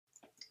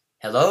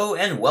Hello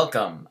and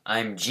welcome.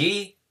 I'm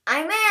G.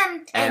 I'm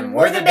M. And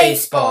we're the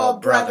Baseball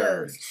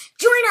Brothers.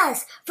 Join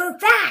us for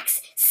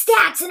facts,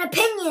 stats, and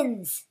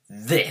opinions.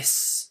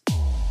 This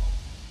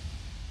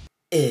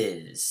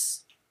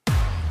is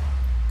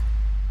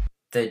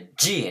the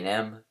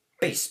G&M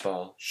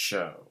Baseball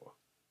Show.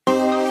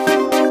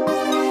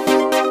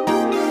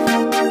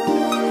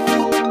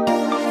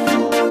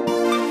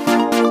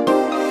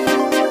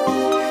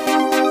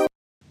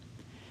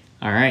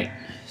 Alright,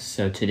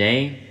 so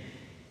today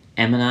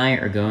Em and I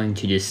are going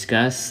to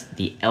discuss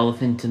the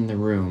elephant in the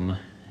room,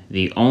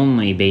 the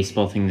only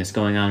baseball thing that's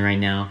going on right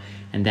now,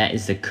 and that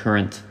is the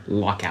current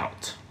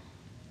lockout.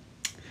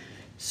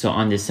 So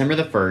on December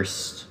the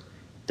 1st,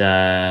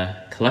 the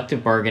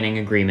collective bargaining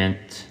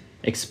agreement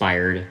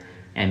expired,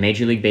 and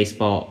Major League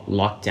Baseball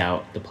locked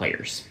out the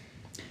players.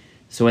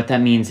 So what that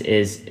means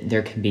is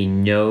there can be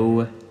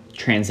no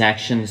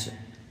transactions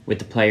with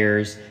the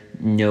players,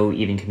 no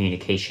even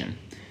communication.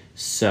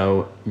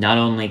 So not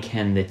only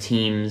can the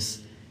teams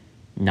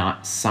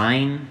not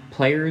sign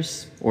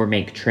players or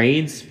make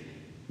trades,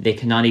 they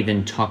cannot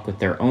even talk with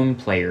their own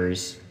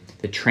players.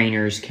 The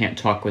trainers can't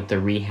talk with the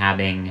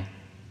rehabbing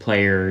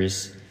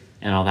players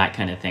and all that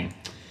kind of thing.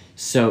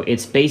 So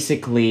it's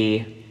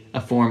basically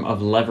a form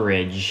of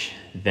leverage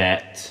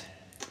that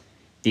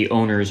the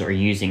owners are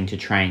using to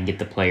try and get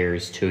the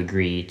players to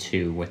agree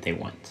to what they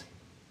want.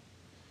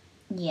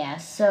 Yeah,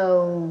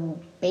 so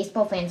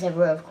baseball fans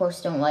everywhere, of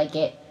course, don't like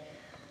it.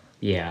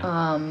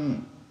 Yeah.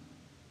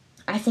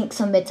 I think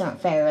some bits aren't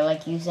fair.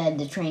 Like you said,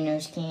 the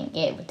trainers can't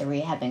get with the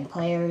rehabbing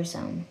players.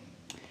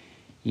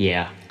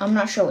 Yeah. I'm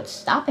not sure what's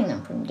stopping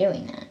them from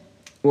doing that.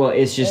 Well,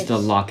 it's just a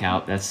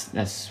lockout.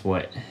 That's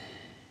what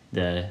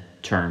the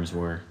terms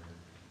were.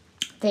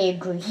 They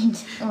agreed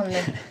on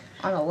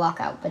a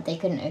lockout, but they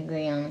couldn't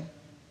agree on.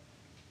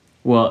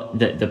 Well,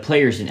 the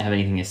players didn't have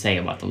anything to say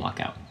about the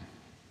lockout.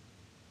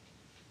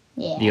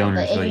 Yeah, the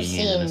owners but voted it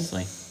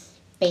unanimously. seems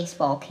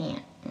baseball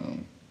can't.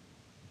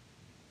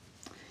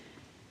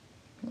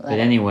 But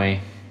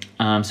anyway,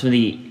 some of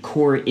the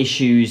core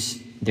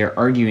issues they're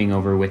arguing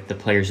over with the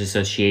Players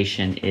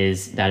Association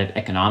is that of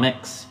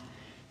economics.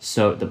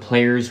 So the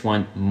players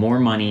want more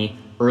money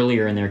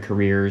earlier in their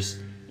careers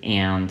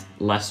and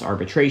less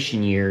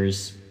arbitration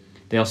years.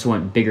 They also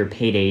want bigger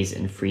paydays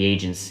in free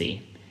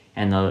agency.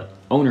 And the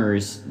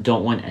owners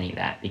don't want any of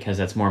that because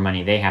that's more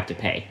money they have to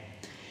pay.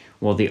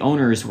 Well, the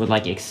owners would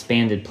like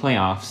expanded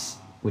playoffs,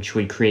 which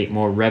would create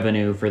more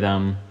revenue for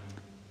them.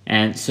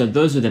 And so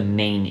those are the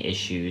main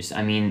issues.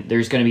 I mean,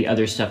 there's going to be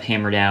other stuff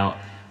hammered out,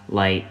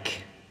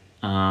 like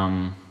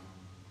the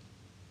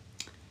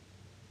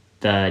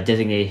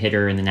designated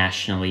hitter in the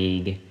National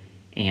League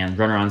and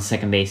runner on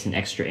second base in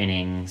extra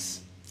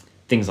innings,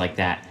 things like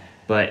that.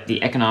 But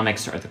the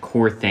economics are the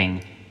core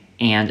thing.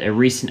 And a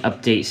recent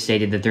update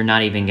stated that they're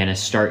not even going to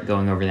start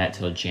going over that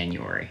till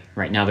January.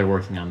 Right now they're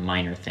working on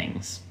minor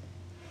things.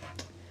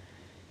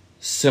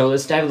 So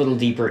let's dive a little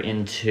deeper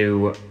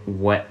into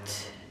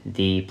what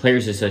the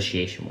Players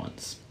Association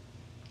wants.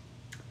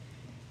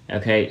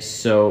 Okay,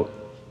 so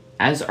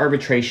as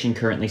arbitration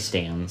currently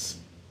stands,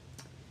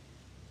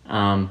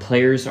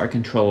 players are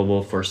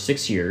controllable for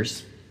 6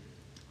 years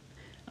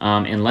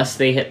unless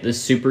they hit the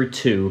Super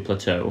 2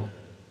 plateau.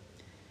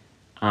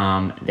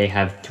 They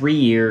have 3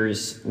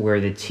 years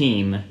where the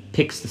team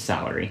picks the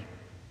salary.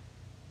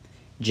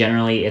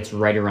 Generally, it's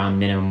right around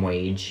minimum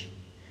wage,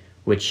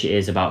 which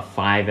is about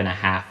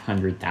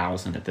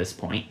 $550,000 at this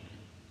point.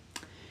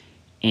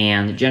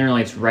 And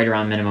generally, it's right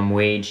around minimum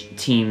wage.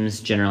 Teams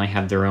generally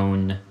have their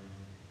own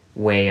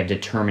way of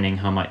determining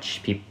how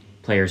much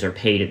players are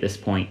paid at this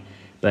point.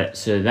 But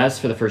so that's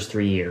for the first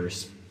 3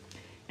 years.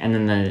 And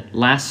then the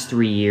last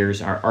 3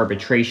 years are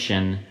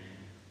arbitration,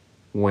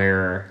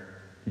 where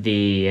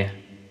the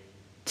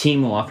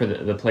team will offer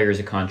the players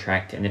a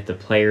contract, and if the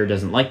player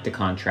doesn't like the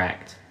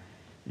contract,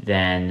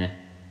 then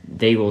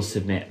they will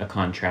submit a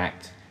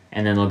contract,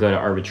 and then they'll go to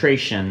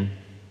arbitration,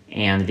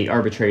 and the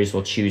arbitrators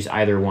will choose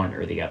either one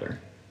or the other.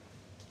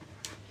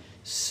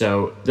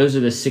 So those are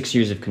the 6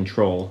 years of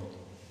control.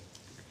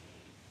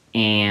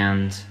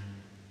 And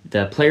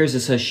the Players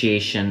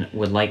Association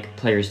would like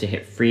players to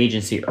hit free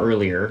agency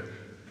earlier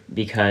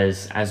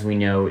because, as we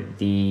know,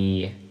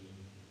 the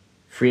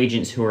free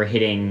agents who are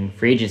hitting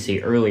free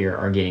agency earlier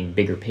are getting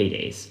bigger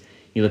paydays.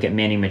 You look at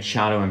Manny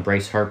Machado and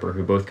Bryce Harper,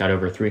 who both got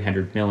over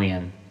 $300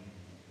 million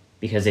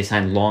because they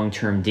signed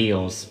long-term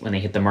deals when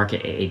they hit the market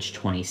at age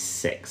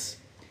 26.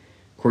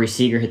 Corey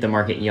Seager hit the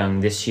market young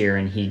this year,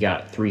 and he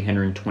got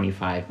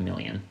 $325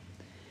 million.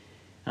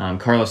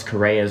 Carlos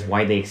Correa is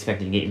widely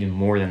expected to get even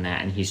more than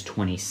that, and he's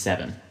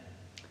 27.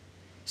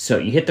 So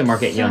you hit the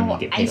market young, you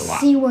get paid a lot.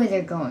 I see where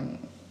they're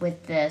going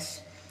with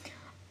this.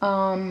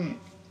 And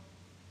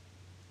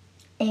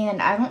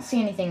I don't see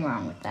anything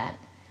wrong with that.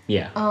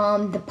 Yeah.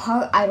 The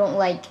part I don't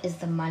like is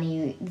the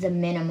money, the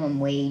minimum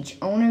wage.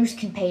 Owners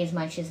can pay as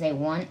much as they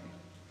want.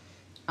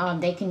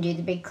 They can do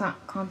the big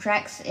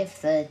contracts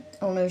if the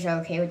owners are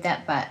okay with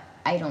that, but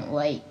I don't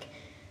like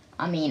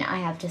I mean, I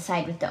have to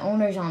side with the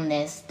owners on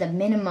this. The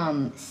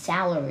minimum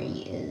salary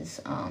is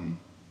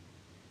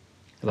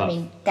About, I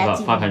mean, that's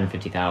about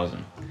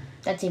 550,000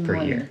 that's even per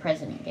more year. than the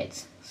president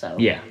gets. So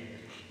Yeah.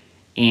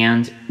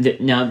 And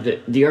now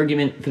the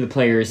argument for the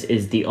players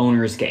is the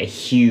owners get a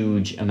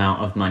huge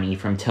amount of money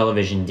from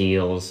television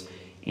deals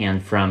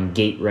and from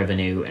gate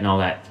revenue and all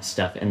that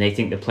stuff, and they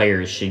think the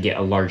players should get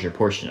a larger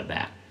portion of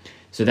that.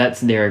 So that's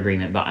their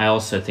agreement, but I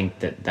also think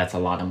that that's a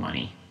lot of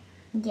money.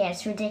 yeah,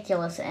 it's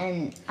ridiculous.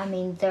 And I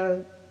mean, there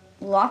are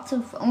lots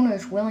of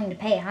owners willing to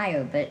pay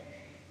higher, but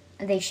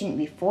they shouldn't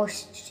be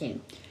forced to.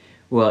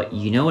 Well,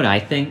 you know what I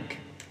think?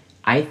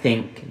 I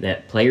think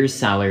that players'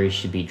 salaries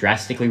should be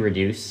drastically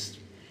reduced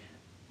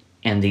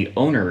and the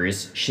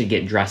owners should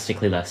get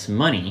drastically less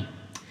money.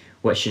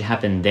 What should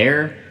happen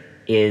there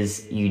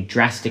is you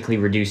drastically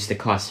reduce the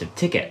cost of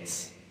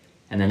tickets,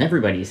 and then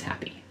everybody's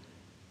happy.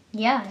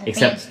 Yeah, the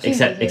fans too,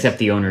 Except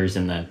the owners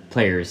and the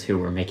players who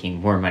were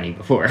making more money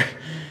before.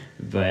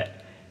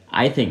 But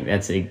I think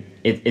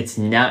it's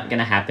not going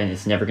to happen.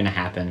 It's never going to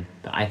happen.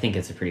 But I think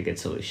it's a pretty good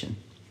solution.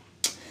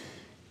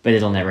 But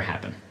it'll never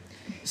happen.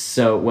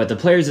 So what the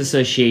Players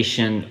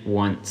Association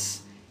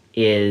wants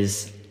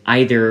is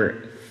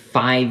either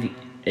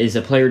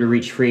a player to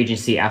reach free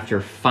agency after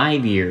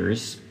 5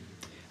 years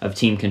of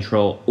team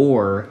control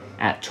or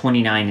at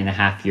 29 and a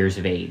half years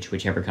of age,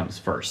 whichever comes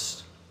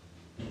first.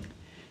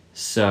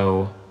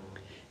 So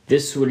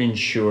this would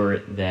ensure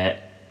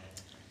that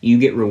you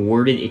get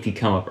rewarded if you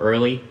come up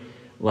early.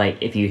 Like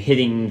if you're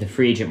hitting the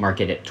free agent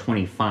market at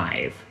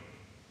 25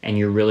 and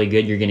you're really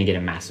good, you're going to get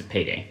a massive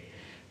payday.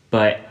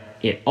 But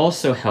it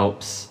also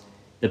helps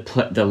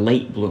the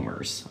late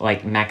bloomers,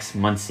 like Max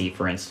Muncy,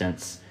 for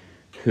instance,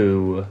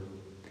 who,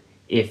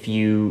 if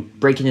you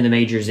break into the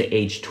majors at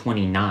age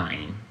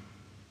 29,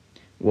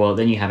 well,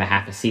 then you have a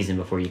half a season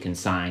before you can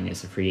sign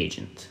as a free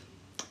agent.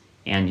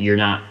 And you're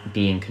not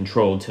being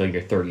controlled till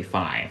you're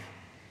 35,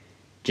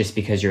 just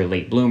because you're a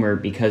late bloomer,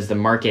 because the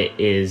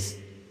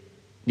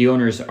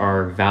owners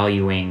are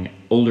valuing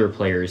older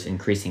players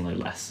increasingly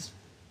less.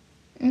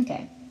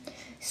 Okay.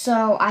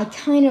 So I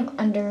kind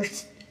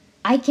of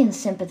I can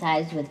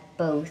sympathize with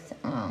both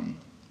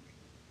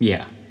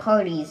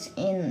parties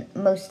in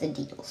most of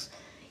the deals.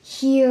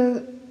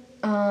 Here,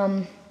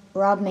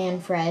 Rob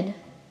Manfred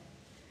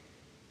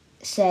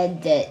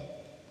said that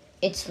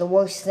it's the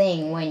worst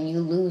thing when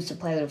you lose a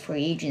player to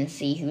free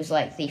agency who's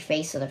like the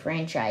face of the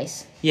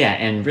franchise. Yeah,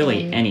 and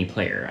really any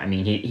player. I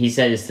mean, he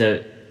said it's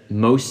the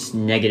most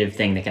negative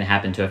thing that can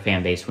happen to a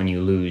fan base when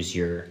you lose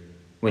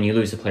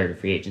a player to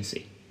free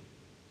agency,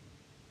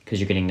 because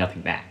you're getting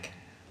nothing back.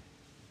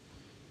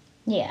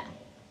 Yeah.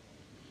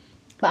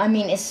 But I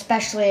mean,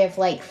 especially if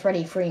like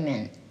Freddie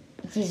Freeman,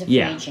 he's a free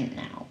agent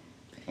now.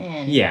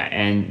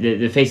 And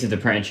the face of the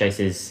franchise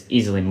is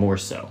easily more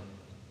so,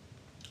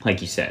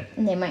 like you said.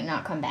 And they might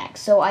not come back.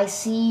 So I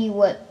see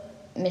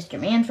what Mr.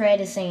 Manfred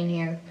is saying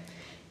here.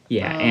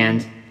 Yeah,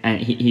 and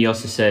he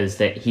also says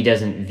that he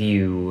doesn't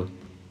view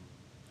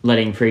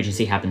letting free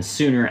agency happen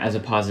sooner as a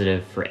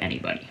positive for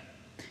anybody.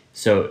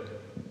 So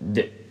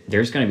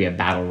there's going to be a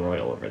battle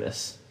royal over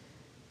this.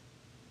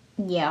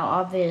 Yeah,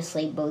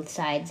 obviously both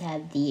sides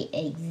have the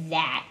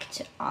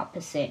exact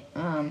opposite.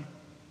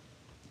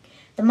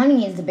 The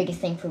money is the biggest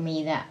thing for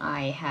me that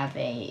I have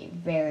a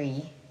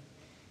very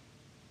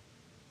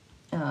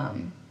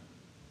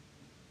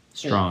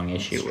strong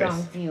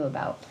view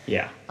about.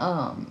 Yeah.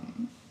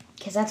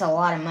 Because that's a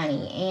lot of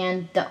money,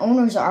 and the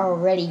owners are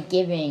already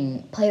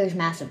giving players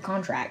massive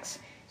contracts,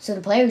 so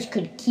the players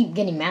could keep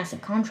getting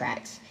massive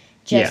contracts.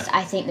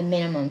 I think the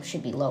minimum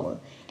should be lower.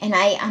 And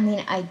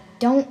I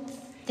don't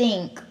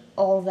think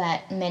all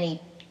that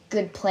many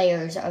good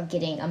players are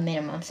getting a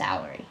minimum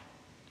salary.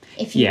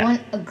 If you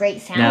want a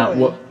great salary,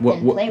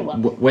 then play well.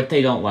 What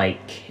they don't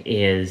like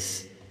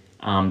is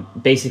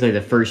basically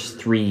the first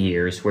 3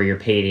 years where you're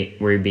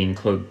being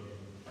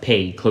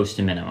paid close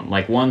to minimum.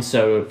 Like Juan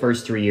Soto,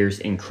 first 3 years,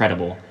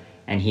 incredible,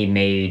 and he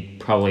made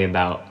probably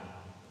about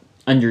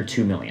under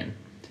 $2 million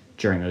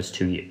during those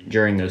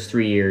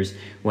 3 years,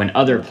 when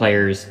other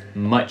players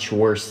much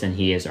worse than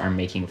he is are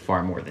making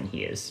far more than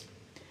he is.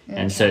 Okay.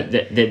 And so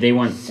they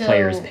want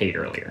players paid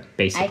earlier,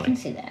 basically. I can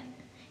see that.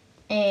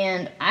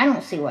 And I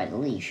don't see why the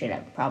league should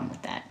have a problem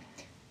with that.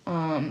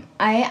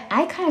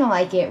 I kind of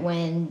like it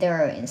when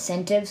there are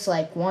incentives,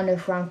 like Wander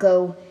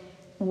Franco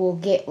will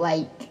get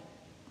like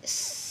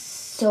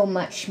so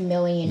much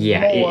million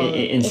more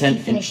if he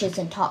finishes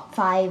in top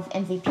 5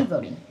 MVP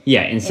voting.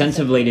 Yeah,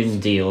 incentive-laden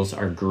deals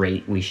are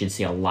great. We should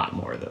see a lot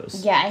more of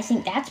those. Yeah, I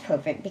think that's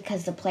perfect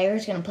because the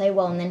player's going to play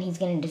well and then he's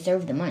going to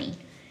deserve the money.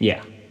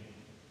 Yeah.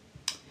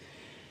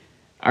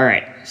 All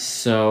right,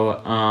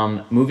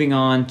 so moving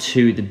on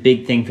to the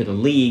big thing for the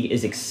league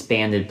is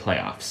expanded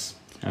playoffs.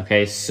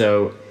 Okay,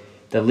 so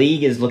the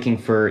league is looking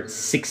for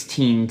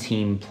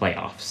 16-team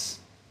playoffs,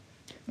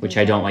 which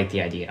I don't like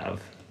the idea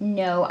of.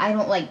 No, I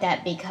don't like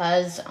that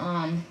because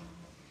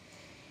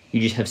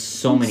you just have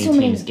so many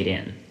teams get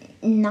in.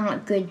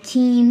 Not good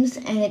teams,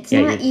 and it's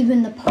not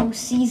even the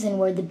postseason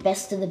where the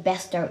best of the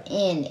best are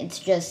in. It's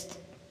just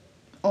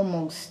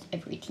almost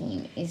every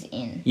team is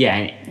in.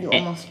 Yeah, You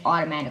almost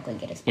automatically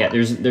get a spot.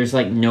 yeah. There's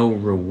like no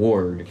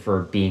reward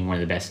for being one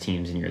of the best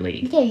teams in your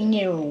league. Yeah, you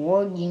need a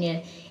reward.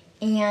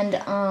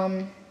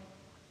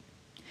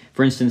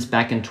 For instance,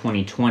 back in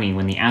 2020,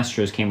 when the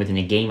Astros came within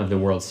a game of the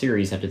World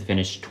Series after they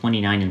finished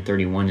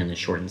 29-31 in the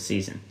shortened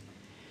season.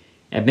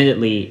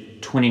 Admittedly,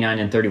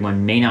 29-31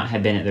 may not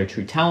have been at their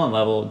true talent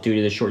level due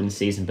to the shortened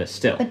season, but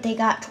still. But they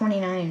got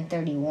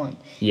 29-31.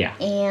 Yeah.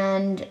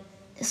 And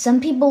some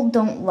people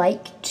don't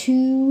like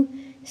to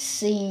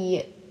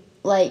see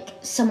like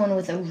someone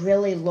with a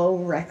really low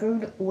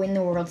record win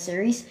the World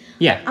Series.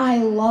 Yeah. I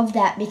love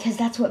that because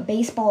that's what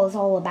baseball is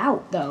all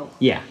about, though.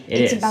 Yeah,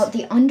 It's about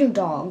the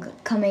underdog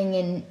coming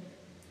in.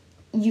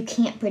 You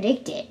can't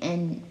predict it,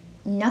 and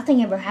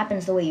nothing ever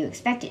happens the way you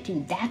expect it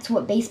to. That's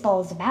what baseball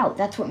is about.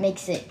 That's what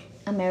makes it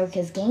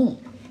America's game.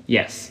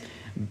 Yes,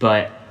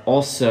 but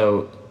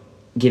also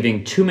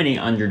giving too many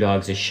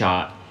underdogs a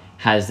shot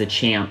has the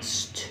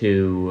chance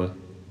to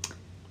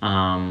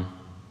kind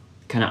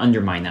of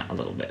undermine that a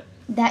little bit.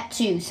 That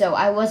too. So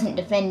I wasn't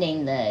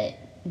defending the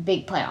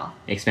big playoff.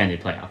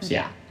 Expanded playoffs,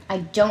 yeah. I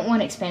don't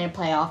want expanded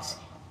playoffs,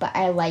 but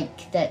I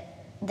like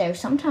that there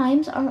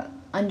sometimes are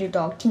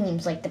underdog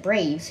teams like the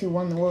Braves who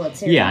won the World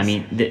Series. Yeah, I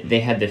mean, they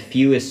had the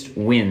fewest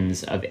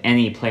wins of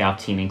any playoff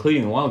team,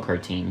 including the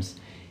wildcard teams,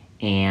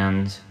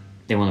 and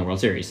they won the World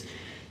Series.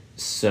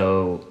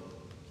 So...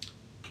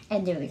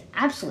 And there was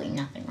absolutely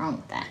nothing wrong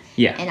with that.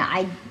 Yeah.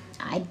 And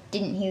I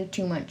didn't hear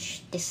too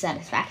much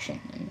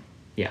dissatisfaction.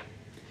 Yeah.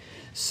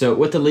 So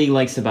what the league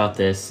likes about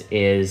this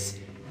is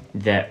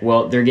that,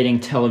 well, they're getting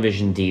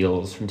television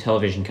deals from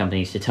television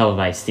companies to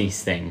televise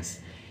these things.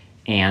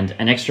 And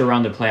an extra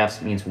round of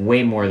playoffs means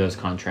way more of those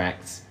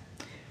contracts.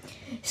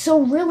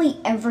 So really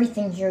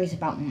everything here is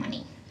about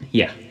money.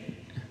 Yeah.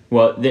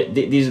 Well,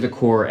 these are the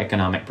core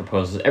economic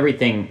proposals.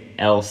 Everything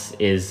else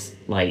is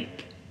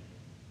like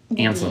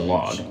ants in a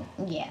log.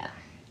 Yeah.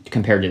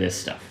 Compared to this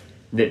stuff.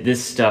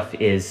 This stuff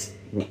is...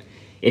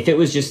 If it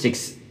was just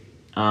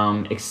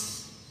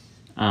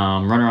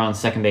runner on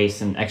second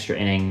base and extra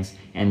innings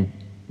and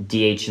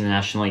DH in the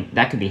National League,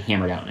 that could be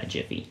hammered out in a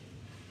jiffy.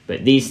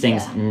 But these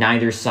things,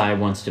 neither side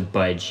wants to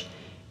budge,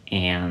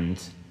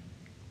 and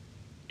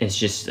it's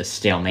just a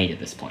stalemate at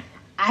this point.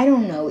 I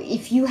don't know.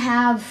 If you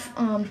have...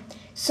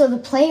 so the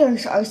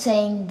players are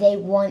saying they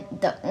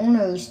want the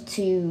owners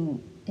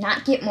to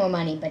not get more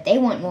money, but they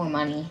want more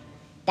money.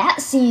 That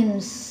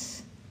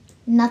seems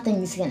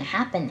nothing's going to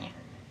happen there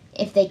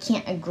if they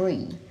can't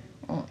agree.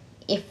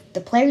 If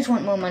the players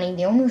want more money,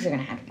 the owners are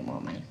going to have to get more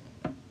money.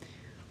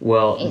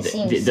 Well,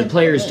 the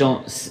players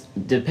don't.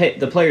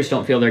 The players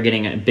don't feel they're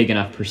getting a big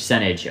enough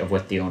percentage of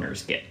what the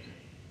owners get.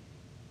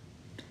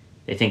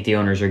 They think the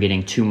owners are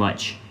getting too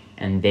much,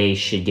 and they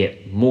should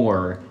get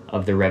more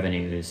of the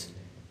revenues.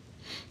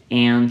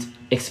 And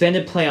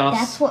expanded playoffs.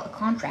 That's what a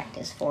contract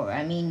is for.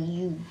 I mean,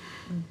 you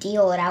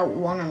deal it out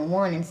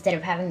one-on-one instead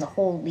of having the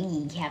whole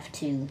league have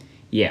to.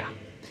 Yeah.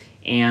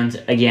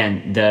 And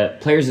again, the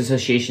Players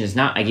Association is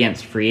not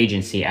against free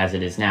agency as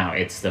it is now.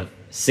 It's the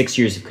 6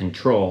 years of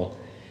control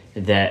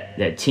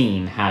that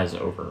team has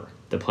over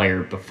the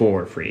player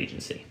before free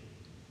agency.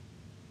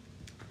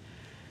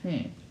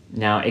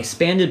 Now,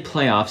 expanded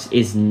playoffs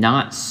is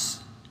not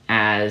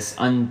as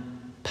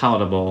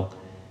unpalatable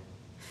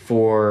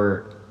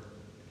for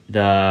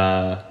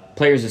the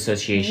Players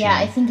Association. Yeah,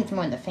 I think it's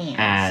more the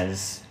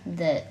fans.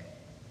 Because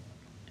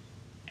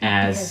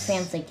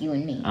fans like you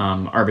and me.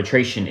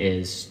 Arbitration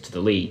is to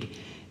the league,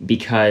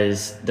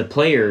 because the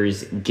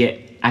players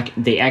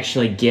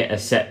actually get a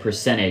set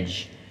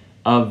percentage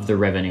of the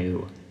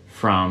revenue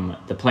from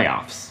the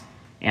playoffs,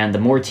 and the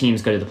more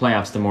teams go to the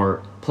playoffs, the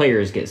more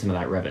players get some of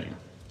that revenue.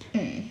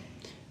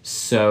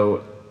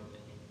 So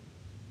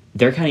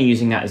they're kind of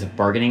using that as a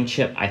bargaining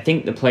chip. I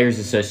think the Players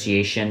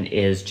Association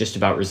is just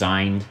about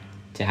resigned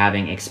to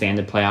having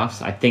expanded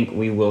playoffs. I think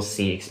we will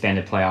see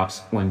expanded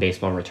playoffs when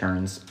baseball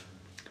returns.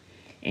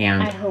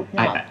 And I hope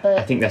not.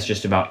 I think that's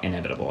just about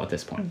inevitable at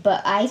this point.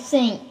 But I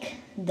think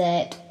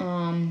that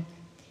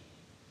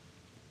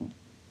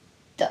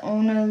the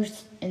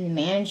owners and the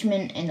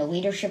management and the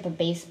leadership of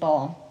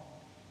baseball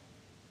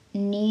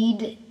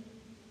need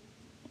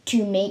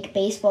to make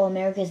baseball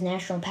America's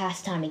national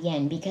pastime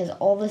again, because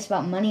all this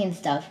about money and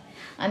stuff,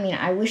 I mean,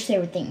 I wish they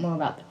would think more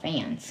about the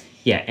fans.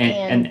 Yeah,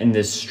 and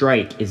the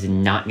strike is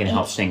not going to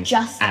help things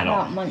just at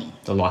all. about money.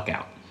 The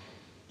lockout.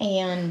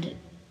 And,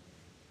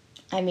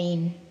 I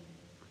mean,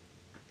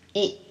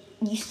 it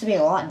used to be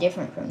a lot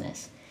different from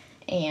this.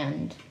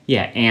 And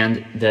yeah,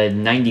 and the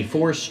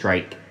 94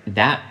 strike,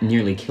 that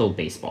nearly killed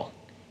baseball.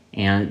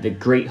 And the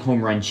great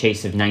home run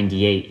chase of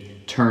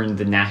 98 turned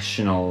the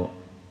national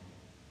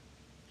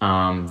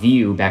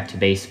view back to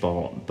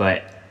baseball,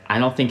 but I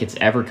don't think it's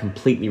ever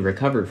completely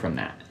recovered from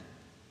that.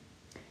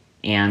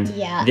 And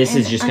this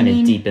is just going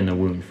to deepen the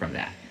wound from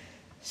that.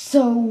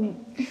 So,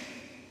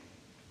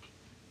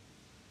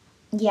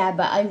 yeah,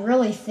 but I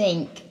really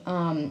think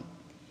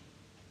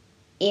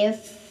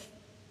if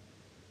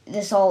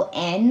this all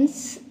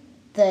ends,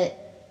 that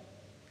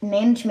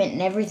management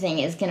and everything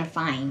is going to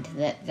find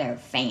that their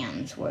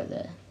fans were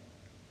the...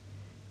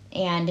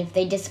 And if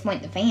they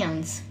disappoint the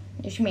fans,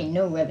 there should be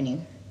no revenue.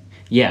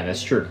 Yeah,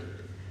 that's true.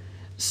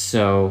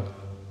 So,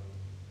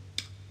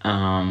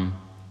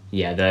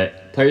 the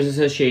Players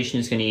Association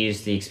is going to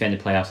use the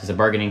expanded playoffs as a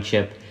bargaining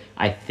chip.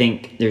 I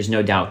think there's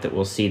no doubt that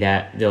we'll see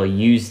that. They'll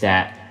use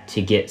that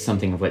to get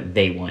something of what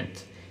they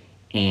want.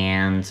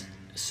 And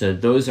so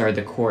those are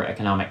the core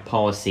economic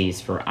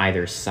policies for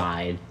either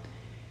side.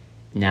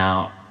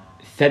 Now,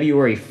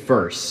 February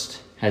 1st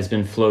has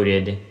been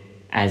floated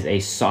as a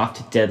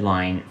soft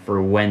deadline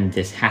for when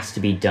this has to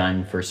be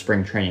done for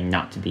spring training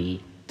not to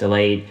be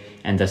delayed,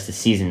 and thus the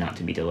season not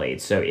to be delayed.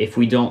 So if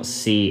we don't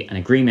see an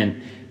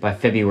agreement by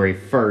February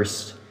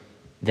 1st,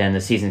 then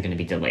the season's going to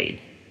be delayed.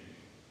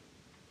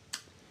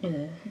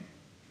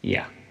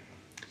 Yeah.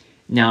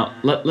 Now,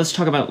 let's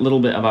talk about a little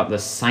bit about the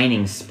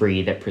signing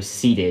spree that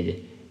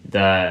preceded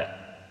the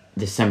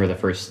December the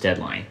 1st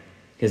deadline.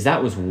 Because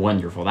that was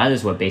wonderful. That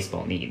is what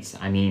baseball needs.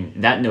 I mean,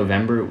 that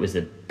November was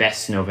the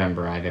best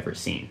November I've ever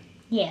seen.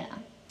 Yeah.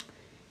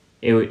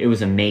 It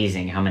was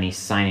amazing how many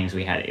signings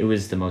we had. It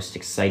was the most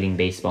exciting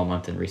baseball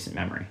month in recent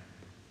memory,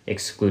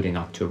 excluding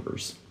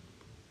October's.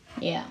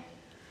 Yeah.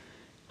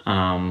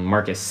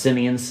 Marcus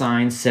Semien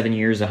signed 7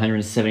 years,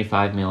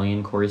 $175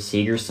 million. Corey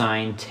Seager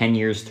signed 10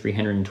 years,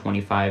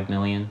 $325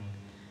 million.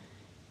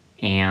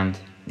 And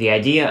the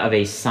idea of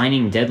a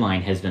signing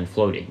deadline has been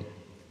floated,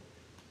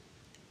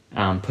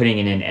 putting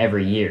it in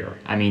every year.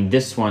 I mean,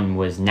 this one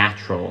was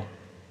natural.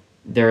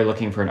 They're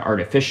looking for an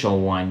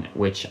artificial one,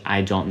 which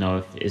I don't know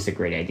if is a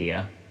great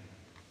idea,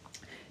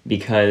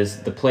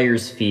 because the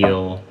players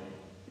feel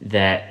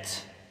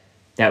that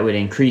that would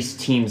increase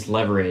teams'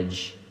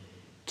 leverage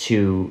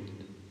to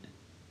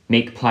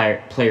make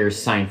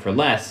players sign for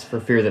less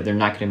for fear that they're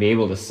not going to be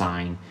able to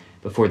sign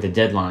before the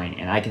deadline.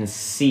 And I can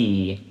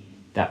see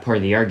that part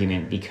of the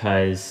argument,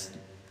 because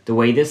the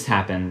way this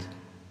happened,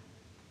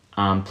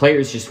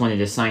 players just wanted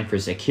to sign for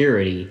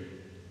security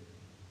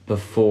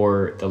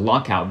before the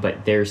lockout,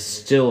 but they're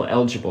still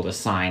eligible to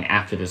sign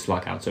after this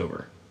lockout's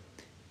over.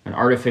 An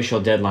artificial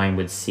deadline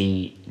would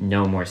see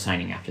no more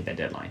signing after that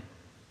deadline.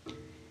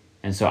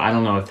 And so I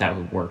don't know if that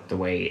would work the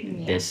way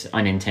this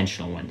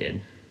unintentional one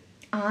did.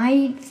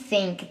 I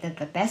think that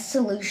the best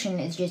solution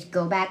is just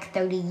go back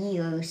 30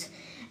 years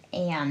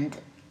and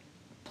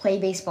play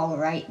baseball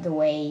right the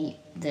way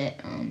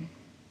that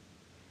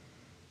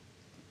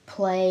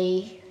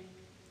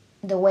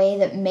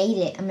made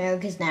it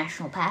America's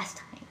national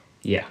pastime.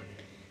 Yeah.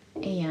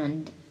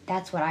 And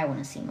that's what I want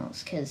to see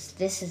most, because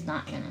this is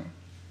not going to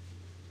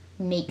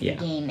make the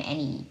game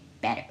any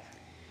better.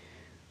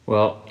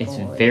 Well, it's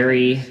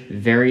very,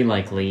 very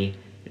likely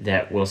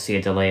that we'll see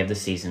a delay of the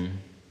season.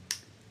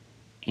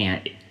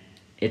 And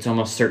it's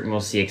almost certain we'll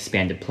see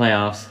expanded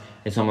playoffs.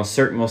 It's almost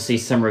certain we'll see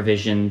some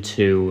revision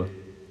to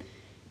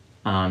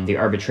the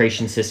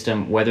arbitration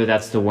system, whether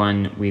that's the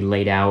one we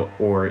laid out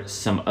or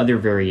some other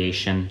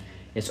variation.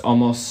 It's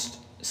almost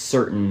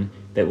certain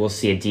that we'll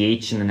see a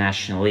DH in the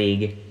National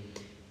League,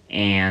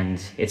 and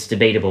it's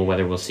debatable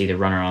whether we'll see the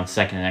runner on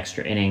second in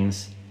extra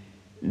innings.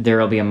 There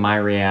will be a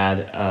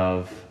myriad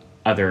of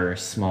other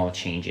small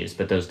changes,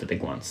 but those are the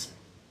big ones.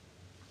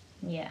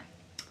 Yeah.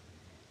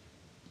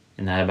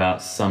 And that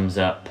about sums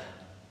up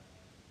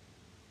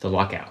the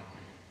lockout.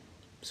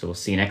 So we'll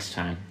see you next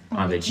time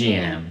on the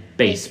GNM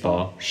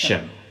Baseball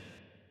Show.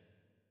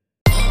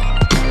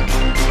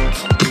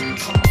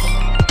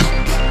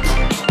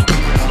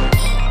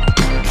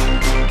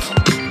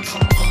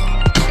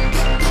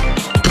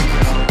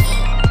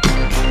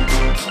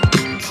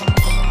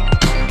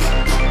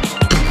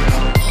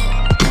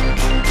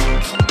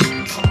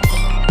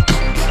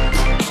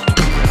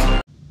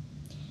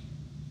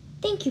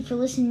 Thank you for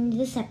listening to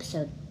this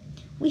episode.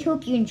 We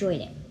hope you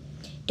enjoyed it.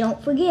 Don't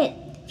forget,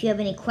 if you have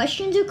any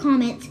questions or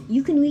comments,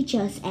 you can reach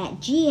us at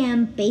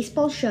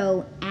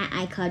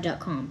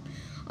gmbaseballshow@icloud.com.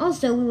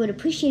 Also, we would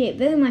appreciate it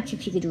very much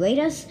if you could rate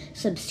us,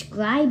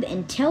 subscribe,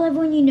 and tell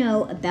everyone you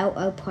know about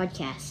our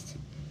podcast.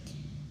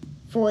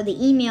 For the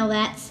email,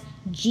 that's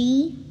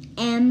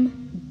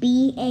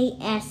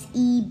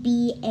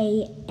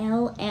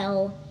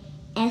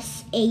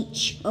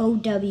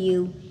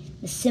gmbaseballshow,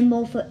 the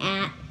symbol for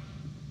 @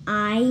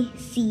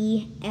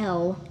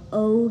 ICLOUD.com.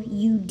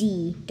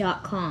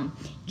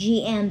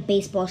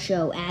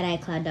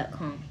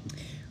 gmbaseballshow@icloud.com.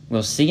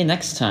 We'll see you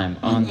next time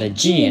on the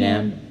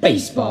GNM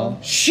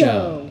Baseball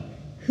Show.